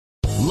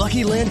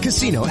Lucky Land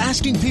Casino,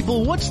 asking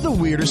people, what's the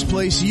weirdest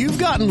place you've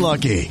gotten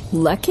lucky?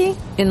 Lucky?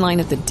 In line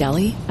at the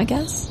deli, I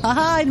guess?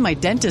 Aha, in my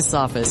dentist's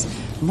office.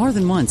 More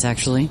than once,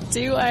 actually.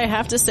 Do I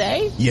have to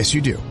say? Yes,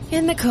 you do.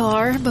 In the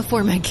car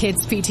before my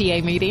kids'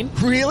 PTA meeting.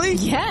 Really?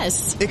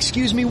 Yes.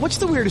 Excuse me, what's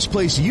the weirdest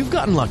place you've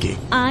gotten lucky?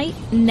 I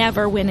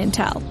never win and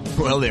tell.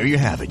 Well, there you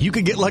have it. You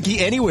can get lucky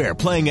anywhere,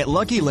 playing at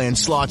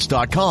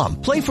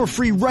LuckyLandSlots.com. Play for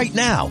free right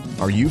now.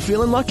 Are you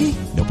feeling lucky?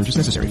 No purchase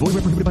necessary. Void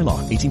where prohibited by law.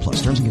 18 plus.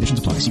 Terms and conditions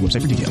apply. See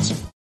website for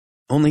details.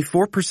 Only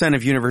 4%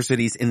 of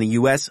universities in the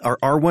U.S. are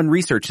R1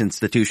 research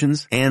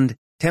institutions, and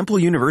Temple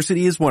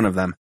University is one of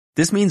them.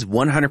 This means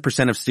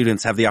 100% of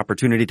students have the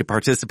opportunity to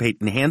participate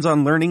in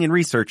hands-on learning and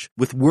research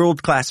with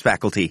world-class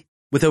faculty.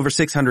 With over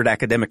 600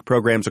 academic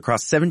programs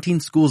across 17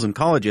 schools and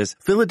colleges,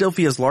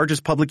 Philadelphia's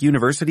largest public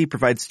university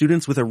provides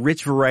students with a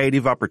rich variety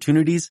of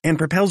opportunities and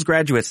propels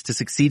graduates to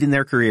succeed in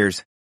their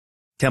careers.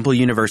 Temple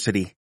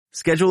University.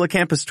 Schedule a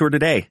campus tour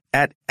today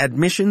at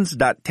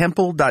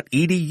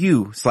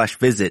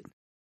admissions.temple.edu/visit.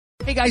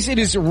 Hey guys, it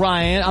is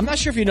Ryan. I'm not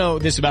sure if you know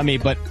this about me,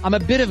 but I'm a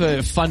bit of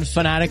a fun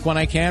fanatic when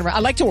I can. I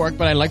like to work,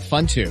 but I like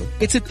fun too.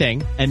 It's a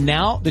thing. And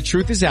now the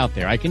truth is out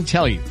there. I can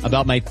tell you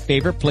about my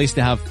favorite place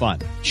to have fun.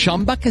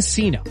 Chumba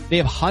Casino. They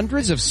have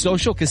hundreds of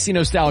social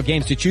casino style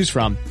games to choose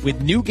from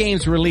with new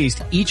games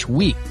released each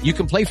week. You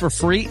can play for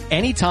free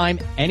anytime,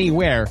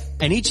 anywhere.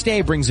 And each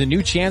day brings a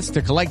new chance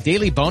to collect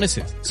daily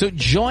bonuses. So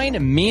join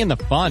me in the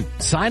fun.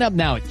 Sign up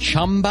now at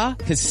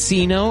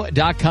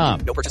ChumbaCasino.com.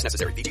 No purchase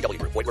necessary. VGW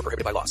Group. Void where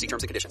prohibited by law. See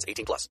terms and conditions.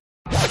 18 plus.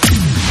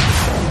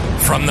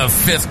 From the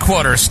Fifth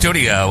Quarter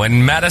Studio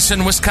in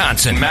Madison,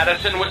 Wisconsin.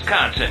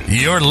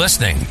 You're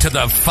listening to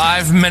the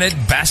 5-Minute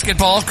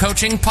Basketball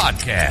Coaching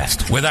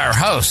Podcast with our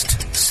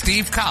host,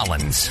 Steve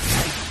Collins.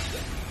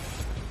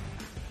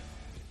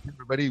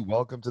 Everybody,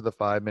 welcome to the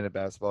 5-Minute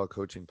Basketball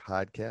Coaching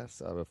Podcast.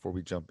 Before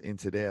we jump in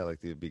today, I'd like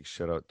to give a big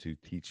shout out to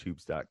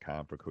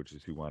teachhoops.com for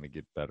coaches who want to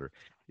get better.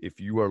 If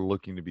you are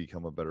looking to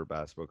become a better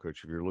basketball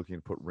coach, if you're looking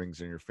to put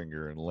rings in your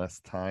finger in less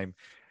time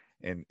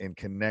and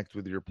connect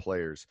with your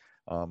players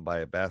by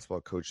a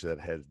basketball coach that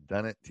has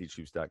done it,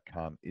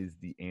 teachhoops.com is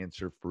the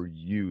answer for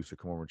you. So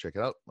come over and check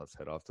it out. Let's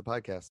head off the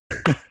podcast.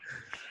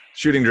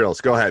 Shooting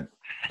drills. Go ahead.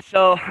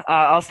 So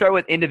I'll start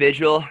with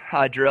individual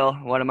drill,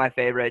 one of my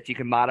favorites. You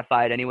can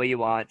modify it any way you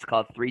want. It's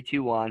called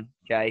 3-2-1,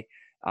 okay?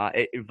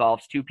 It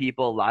involves two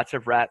people, lots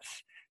of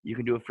reps. You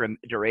can do it for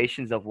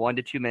durations of 1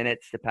 to 2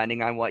 minutes,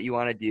 depending on what you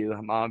want to do, how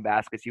many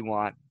baskets you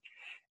want.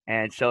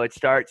 And so it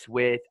starts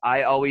with –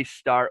 I always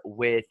start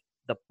with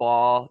the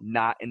ball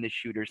not in the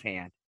shooter's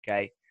hand,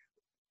 okay?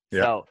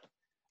 Yep. So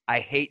I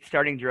hate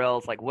starting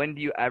drills. Like, when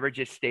do you ever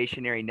just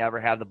stationary,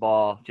 never have the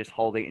ball, just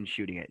holding it and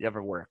shooting it? It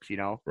never works, you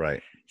know?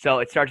 Right. So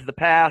it starts with the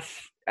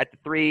pass. At the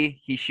 3,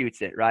 he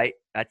shoots it, right?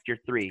 That's your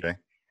 3.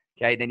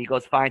 Okay. Then he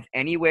goes, finds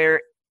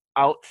anywhere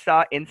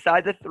outside,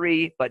 inside the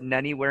 3, but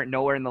nowhere in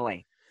the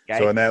lane. Okay.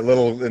 So in that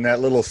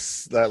little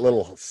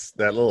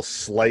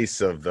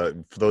slice of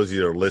the, for those of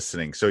you that are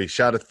listening, so he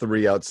shot a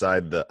 3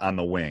 outside on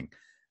the wing.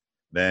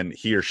 Then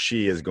he or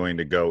she is going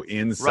to go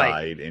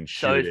inside and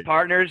shoot it. So his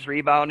partner's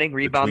rebound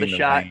the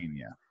shot. Lane,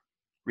 yeah.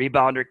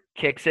 Rebounder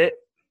kicks it.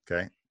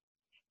 Okay.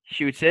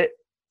 Shoots it.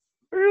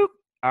 Boop.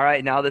 All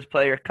right, now this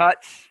player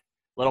cuts.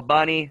 Little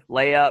bunny,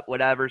 layup,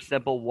 whatever,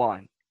 simple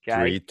 1. Okay.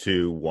 3,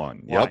 2,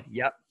 1.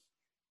 Yep.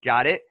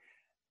 Got it.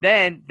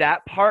 Then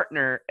that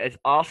partner is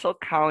also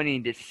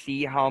counting to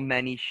see how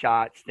many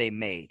shots they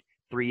made.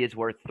 3 is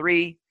worth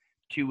 3,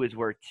 2 is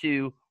worth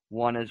 2,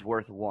 1 is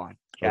worth 1.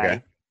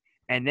 Okay.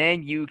 And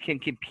then you can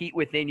compete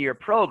within your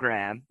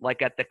program.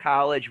 Like at the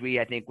college,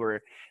 I think we're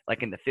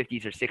like in the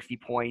 50s or 60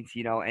 points,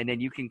 you know, and then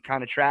you can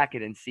kind of track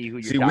it and see who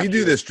you're. See, we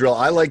do this drill.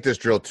 I like this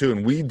drill too.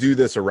 And we do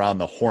this around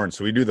the horn.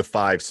 So we do the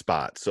 5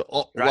 spots. So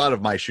a lot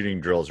of my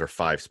shooting drills are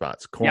 5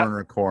 spots,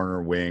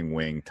 corner,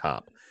 wing,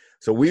 top.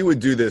 So we would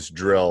do this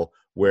drill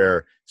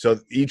where, so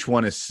each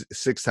one is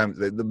 6 times,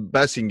 the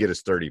best you can get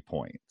is 30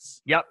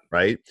 points. Yep.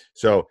 Right.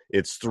 So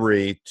it's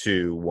 3,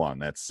 2, 1.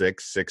 That's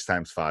 6. 6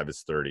 times 5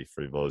 is 30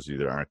 for those of you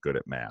that aren't good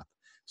at math.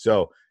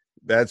 So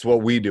that's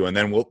what we do. And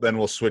then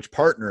we'll switch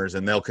partners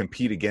and they'll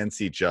compete against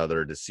each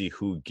other to see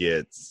who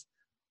gets,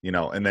 you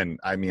know, and then,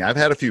 I mean, I've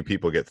had a few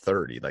people get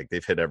 30, like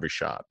they've hit every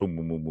shot. Boom,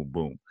 boom, boom, boom,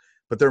 boom.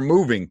 But they're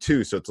moving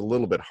too, so it's a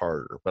little bit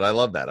harder. But I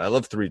love that. I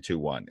love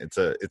 3-2-1.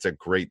 It's a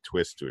great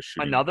twist to a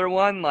shooting. Another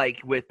one, like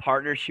with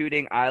partner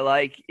shooting, I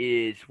like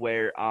is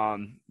where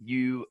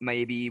you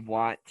maybe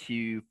want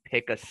to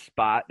pick a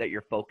spot that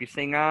you're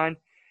focusing on.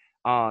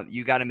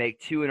 You got to make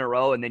 2 in a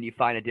row, and then you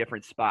find a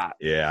different spot.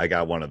 Yeah, I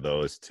got one of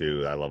those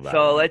too. I love that.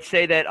 So let's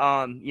say that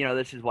you know,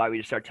 this is why we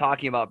just start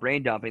talking about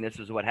brain dumping. This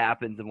is what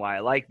happens and why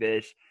I like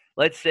this.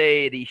 Let's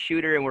say the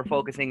shooter, and we're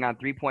focusing on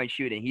 3-point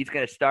shooting. He's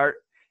going to start.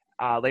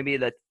 Maybe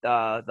the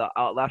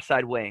left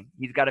side wing.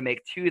 He's got to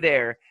make 2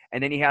 there,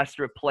 and then he has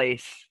to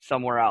replace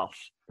somewhere else.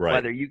 Right.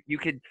 Whether you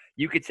could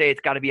say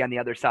it's got to be on the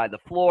other side of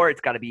the floor.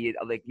 It's got to be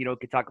like, you know,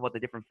 could talk about the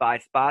different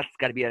 5 spots. It's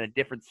got to be on a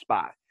different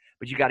spot,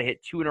 but you got to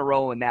hit 2 in a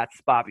row in that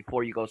spot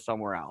before you go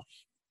somewhere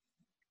else.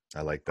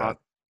 I like that.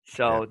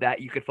 So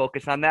that you could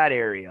focus on that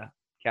area.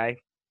 Okay.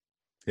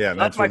 Yeah, So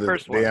that's my the,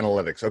 first the one.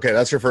 analytics. Okay,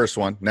 that's your first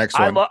one. Next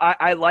one.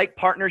 I like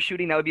partner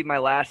shooting. That would be my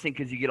last thing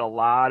because you get a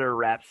lot of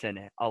reps in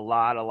it. A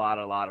lot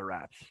of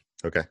reps.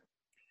 Okay.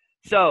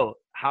 So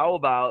how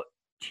about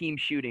team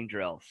shooting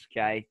drills?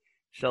 Okay.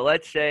 So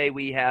let's say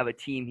we have a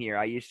team here.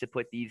 I used to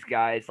put these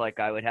guys, like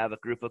I would have a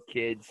group of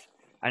kids.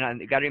 And I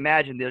got to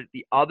imagine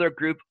the other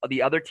group,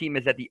 the other team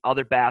is at the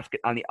other basket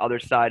on the other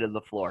side of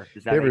the floor.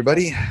 Does that Hey, make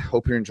everybody. sense?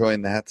 Hope you're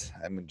enjoying that.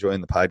 I'm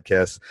enjoying the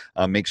podcast.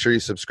 Make sure you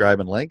subscribe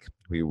and like.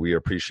 We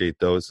appreciate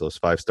those. Those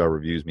 5-star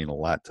reviews mean a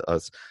lot to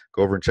us.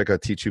 Go over and check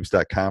out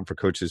teachhoops.com for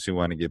coaches who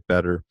want to get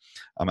better.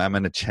 I'm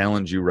going to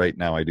challenge you right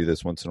now. I do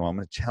this once in a while. I'm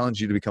going to challenge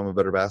you to become a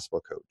better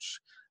basketball coach.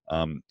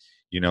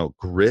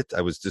 Grit, I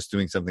was just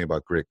doing something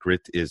about grit.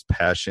 Grit is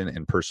passion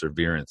and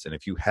perseverance. And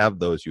if you have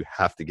those, you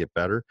have to get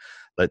better.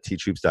 Let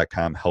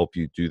teachhoops.com help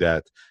you do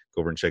that.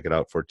 Go over and check it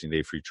out.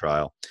 14-day free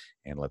trial.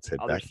 And let's head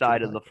Other back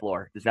side of the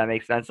floor. Does that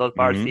make sense so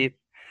far, Mhm. Steve?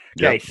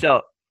 Okay, Yep.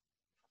 so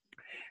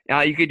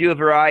now you could do a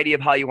variety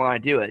of how you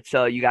want to do it.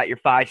 So you got your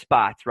 5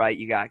 spots, right?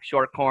 You got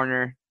short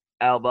corner,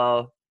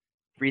 elbow,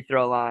 free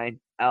throw line,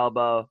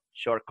 elbow,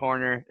 short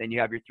corner. Then you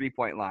have your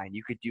 3-point line.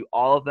 You could do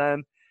all of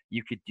them.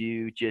 You could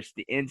do just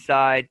the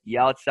inside, the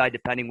outside,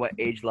 depending what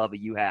age level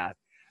you have.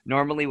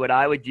 Normally what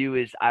I would do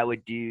is I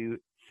would do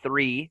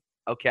 3,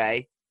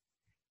 okay?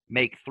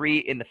 Make 3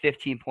 in the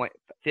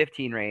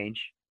 15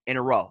 range in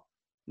a row.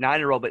 Not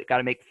in a row, but got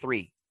to make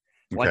 3.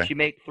 Once Okay. you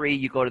make 3,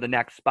 you go to the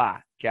next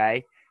spot,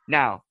 okay?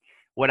 Now,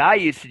 what I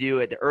used to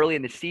do early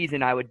in the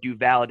season, I would do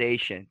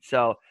validation.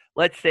 So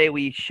let's say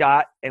we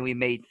shot and we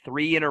made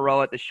 3 in a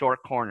row at the short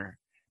corner.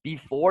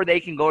 Before they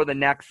can go to the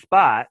next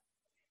spot,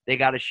 they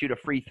got to shoot a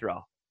free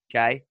throw,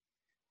 okay?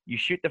 You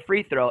shoot the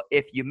free throw.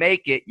 If you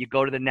make it, you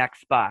go to the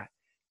next spot.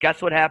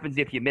 Guess what happens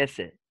if you miss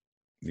it?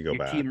 You go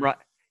back.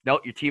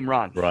 Your team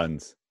runs.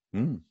 Runs.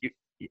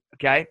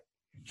 Okay?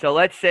 So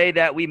let's say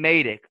that we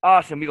made it.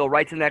 Awesome. We go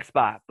right to the next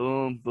spot.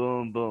 Boom,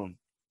 boom, boom.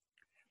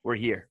 We're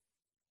here.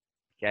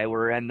 Okay,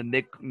 we're in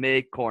the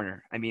mid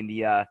corner. I mean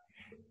the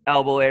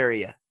elbow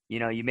area.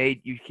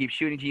 You keep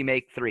shooting till you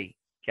make 3.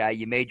 Okay,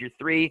 you made your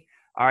 3.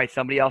 All right,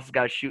 somebody else has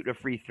got to shoot a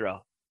free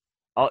throw.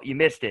 Oh, you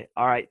missed it.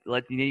 All right,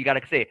 you got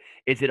to say,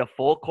 is it a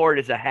full court?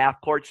 Is it a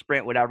half court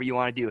sprint? Whatever you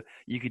want to do.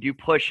 You could do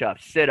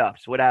push-ups,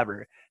 sit-ups,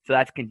 whatever. So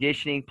that's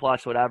conditioning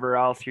plus whatever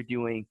else you're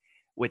doing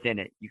within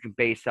it. You can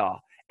base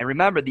off. And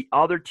remember, the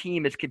other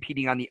team is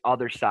competing on the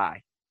other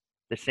side.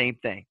 The same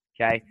thing.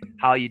 Okay,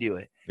 how you do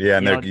it. Yeah,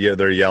 and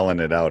they're yelling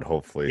it out.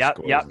 Hopefully. Yep.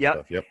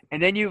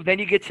 And then you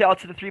get out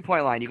to the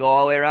 3-point line. You go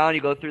all the way around.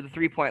 You go through the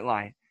 3-point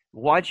line.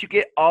 Once you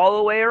get all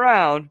the way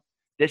around,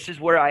 this is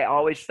where I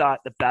always thought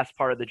the best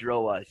part of the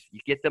drill was. You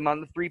get them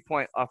on the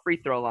 3-point free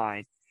throw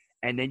line,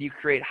 and then you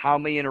create how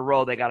many in a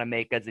row they got to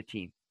make as a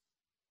team.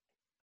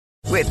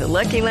 With the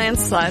Lucky Land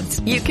Slots,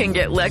 you can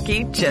get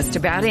lucky just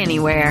about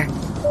anywhere.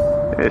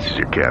 This is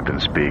your captain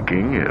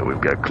speaking.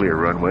 We've got clear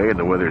runway and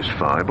the weather's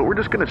fine, but we're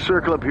just going to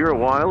circle up here a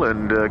while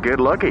and get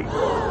lucky.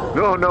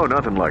 No,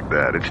 nothing like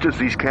that. It's just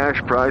these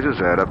cash prizes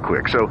add up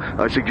quick. So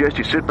I suggest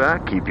you sit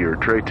back, keep your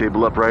tray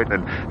table upright,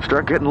 and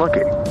start getting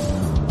lucky.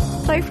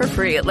 Play for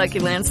free at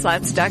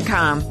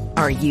LuckyLandSlots.com.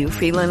 Are you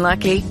feeling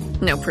lucky?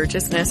 No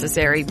purchase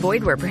necessary.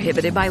 Void where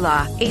prohibited by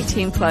law.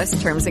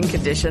 18+ terms and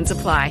conditions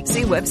apply.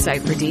 See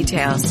website for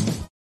details.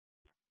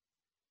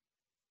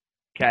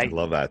 Okay. I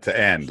love that. To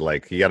end,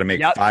 like you got to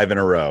make 5 in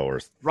a row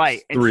or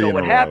right. And 3 so in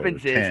what a row,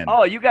 happens or is,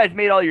 10. you guys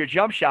made all your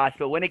jump shots,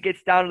 but when it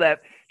gets down to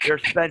that, you're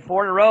spent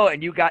 4 in a row,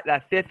 and you got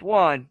that 5th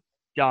one,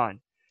 done.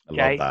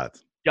 Okay, I love that.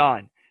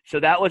 Done. So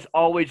that was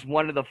always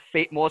one of the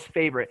most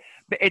favorite.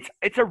 But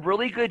it's a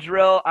really good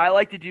drill. I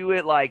like to do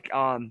it like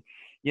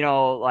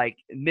like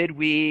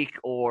midweek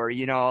or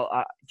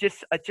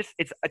just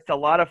it's a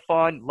lot of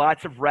fun,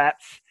 lots of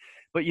reps.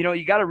 But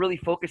you got to really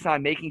focus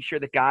on making sure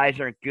the guys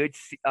are in good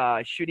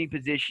shooting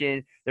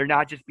position. They're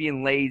not just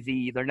being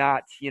lazy. They're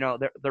not,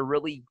 they're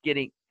really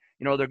getting,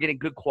 they're getting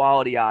good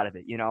quality out of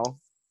it.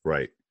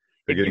 Right.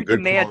 They're If getting you good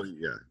demand- quality.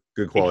 Yeah.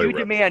 Good quality.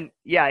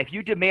 If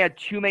you demand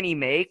too many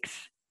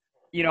makes,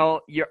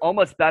 you're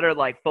almost better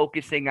like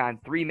focusing on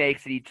 3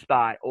 makes at each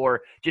spot,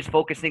 or just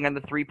focusing on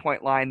the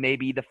 3-point line.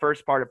 Maybe the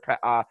first part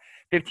of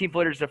 15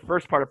 footers, the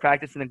first part of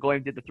practice, and then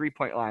going to the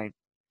 3-point line,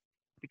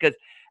 because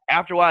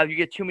after a while, if you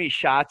get too many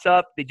shots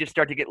up, they just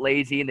start to get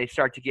lazy and they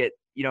start to get,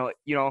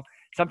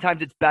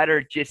 sometimes it's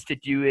better just to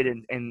do it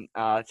in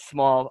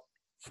small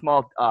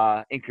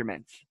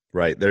increments.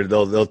 Right.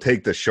 They'll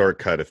take the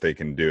shortcut if they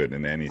can do it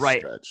in any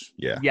stretch.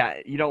 Yeah. Yeah.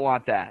 You don't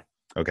want that.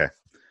 Okay.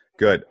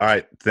 Good. All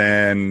right.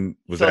 Then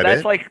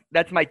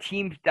that's my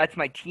team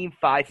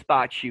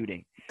 5-spot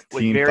shooting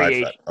with team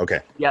variation. 5-spot. Okay.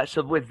 Yeah.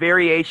 So with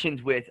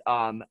variations with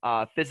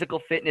physical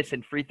fitness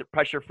and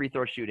pressure free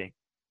throw shooting.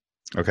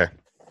 Okay.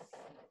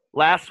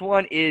 Last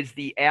one is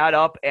the add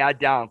up, add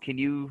down.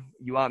 You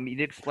want me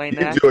to explain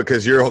that? You do it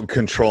because you're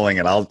controlling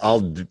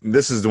it.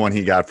 This is the one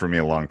he got from me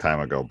a long time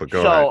ago, but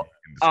go ahead.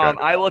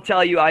 I will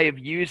tell you, I have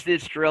used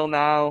this drill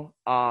now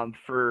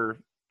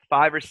for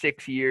 5 or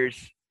 6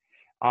 years,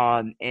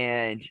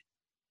 and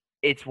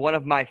it's one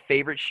of my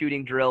favorite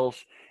shooting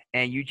drills.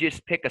 and you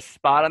just pick a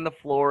spot on the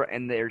floor,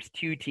 and there's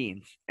two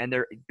teams, and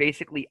they're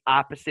basically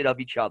opposite of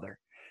each other.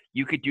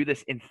 You could do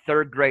this in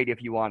third grade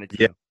if you wanted to.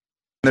 Yeah.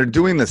 They're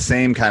doing the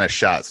same kind of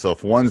shot. So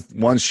if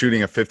one's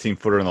shooting a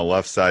 15-footer on the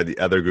left side, the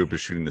other group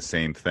is shooting the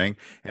same thing.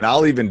 And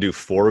I'll even do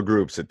 4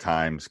 groups at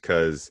times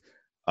because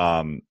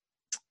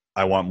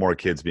I want more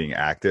kids being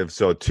active.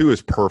 So 2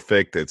 is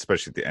perfect,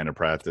 especially at the end of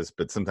practice.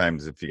 But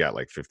sometimes if you got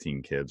like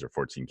 15 kids or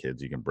 14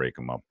 kids, you can break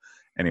them up.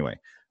 Anyway,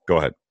 go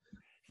ahead.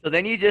 So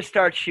then you just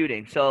start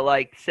shooting. So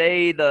like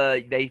say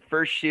they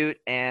first shoot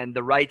and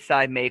the right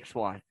side makes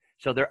one.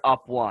 So they're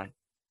up 1.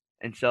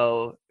 And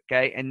so,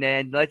 okay. And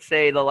then let's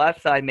say the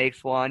left side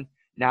makes one.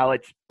 Now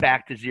it's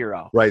back to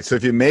 0. Right. So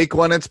if you make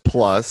one, it's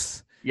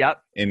plus.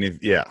 Yep. And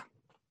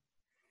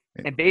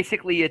And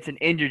basically it's an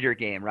integer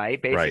game,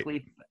 right?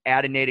 Basically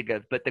add a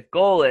negative. But the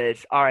goal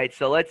is, all right,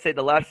 so let's say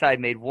the left side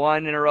made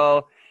 1 in a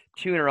row,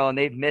 2 in a row, and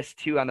they've missed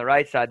 2 on the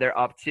right side, they're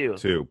up 2.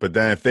 2. But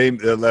then if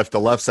the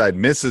left side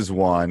misses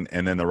 1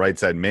 and then the right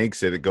side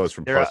makes it, it goes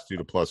from plus 2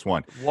 to plus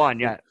 1. 1,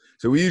 yeah.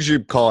 So we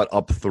usually call it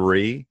up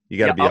 3. You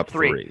got to be up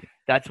 3.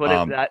 That's what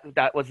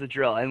that was the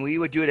drill. And we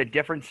would do it at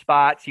different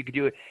spots. You could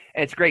do it,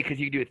 and it's great because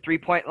you can do a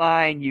 3-point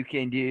line. You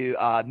can do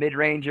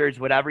mid-rangers,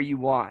 whatever you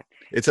want.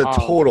 It's a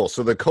total.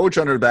 So the coach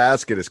under the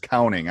basket is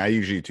counting. I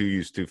usually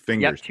use 2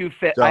 fingers.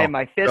 Yep, I have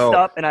my fist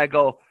up, and I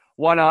go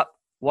 1 up,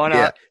 1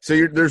 up.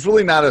 So there's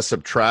really not a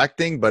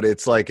subtracting, but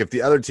it's like if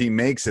the other team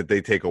makes it,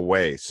 they take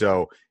away.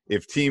 So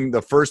if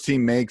the first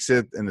team makes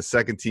it and the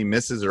second team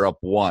misses, they're up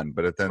 1.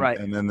 But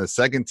and then the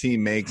second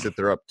team makes it,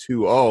 they're up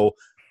 2-0.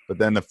 But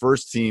then the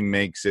first team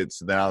makes it,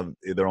 so now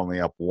they're only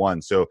up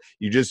 1. So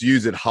you just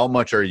use it, how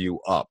much are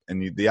you up?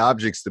 And the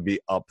object's to be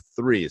up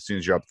 3. As soon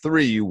as you're up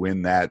 3, you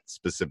win that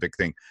specific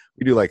thing.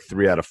 We do like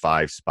 3 out of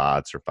 5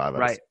 spots or 5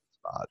 out of 6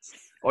 spots.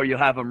 Or you'll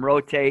have them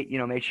rotate,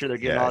 make sure they're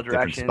getting all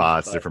directions. Different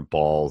spots, different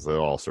balls,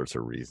 all sorts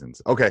of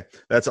reasons. Okay,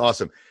 that's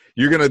awesome.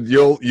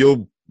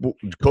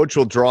 Coach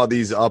will draw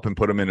these up and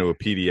put them into a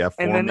PDF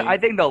and then I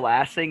think the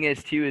last thing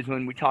is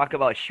when we talk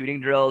about shooting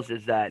drills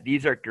is that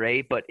these are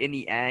great, but in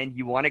the end,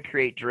 you want to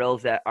create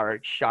drills that are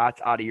shots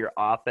out of your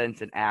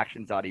offense and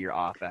actions out of your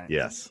offense.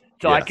 Yes.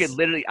 So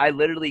I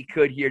literally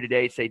could here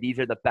today say these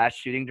are the best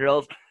shooting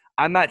drills.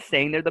 I'm not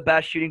saying they're the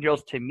best shooting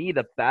drills. To me,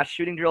 the best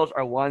shooting drills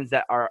are ones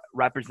that are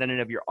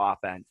representative of your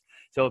offense.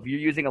 So if you're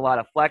using a lot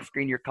of flex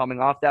screen, you're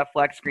coming off that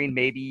flex screen.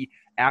 Maybe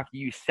after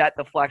you set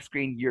the flex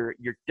screen, you're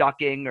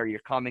ducking or you're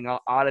coming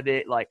out of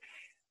it. Like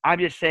I'm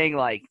just saying,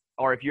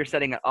 or if you're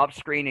setting an up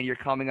screen and you're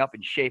coming up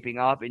and shaping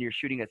up and you're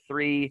shooting a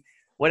 3,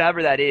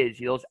 whatever that is,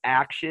 those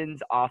actions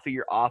off of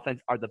your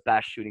offense are the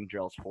best shooting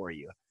drills for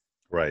you.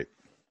 Right.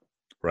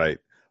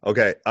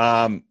 Okay.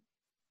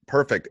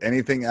 Perfect.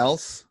 Anything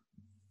else?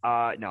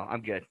 No,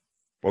 I'm good.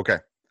 Okay.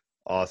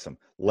 Awesome.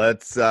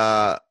 Let's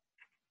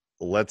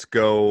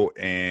go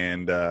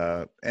and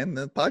end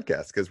the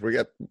podcast because we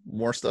got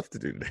more stuff to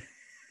do today.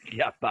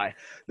 Yeah, bye.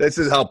 This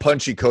is how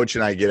punchy Coach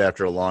and I get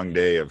after a long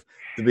day of.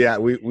 To be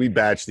honest, we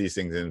batch these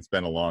things and it's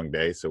been a long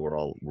day, so we're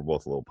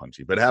both a little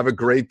punchy. But have a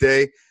great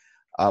day.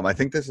 I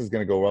think this is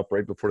going to go up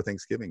right before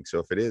Thanksgiving, so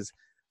if it is,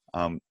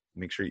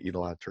 make sure you eat a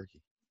lot of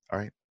turkey. All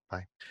right,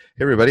 bye.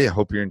 Hey everybody, I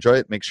hope you enjoy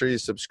it. Make sure you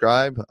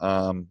subscribe.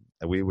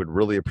 We would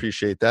really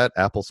appreciate that.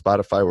 Apple,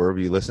 Spotify, wherever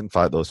you listen,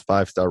 those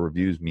 5-star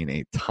reviews mean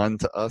a ton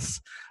to us.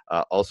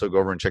 Also, go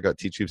over and check out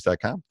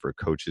teachhoops.com for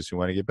coaches who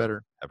want to get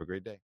better. Have a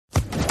great day.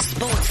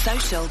 Sports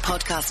Social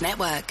Podcast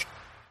Network.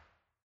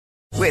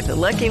 With the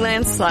Lucky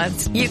Land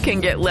Slots, you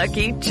can get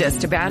lucky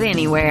just about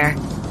anywhere.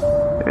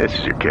 This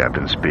is your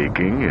captain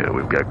speaking.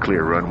 We've got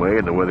clear runway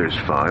and the weather's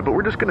fine, but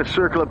we're just going to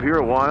circle up here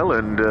a while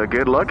and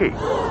get lucky.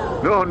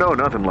 No,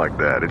 nothing like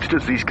that. It's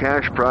just these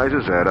cash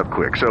prizes add up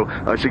quick. So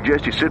I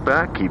suggest you sit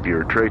back, keep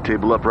your tray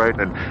table upright,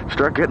 and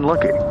start getting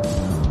lucky.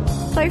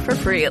 Play for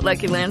free at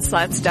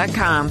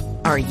LuckyLandSlots.com.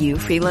 Are you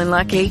feeling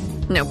lucky?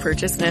 No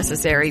purchase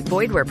necessary.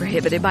 Void where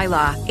prohibited by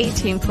law.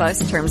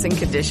 18+ terms and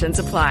conditions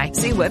apply.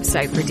 See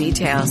website for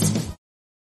details.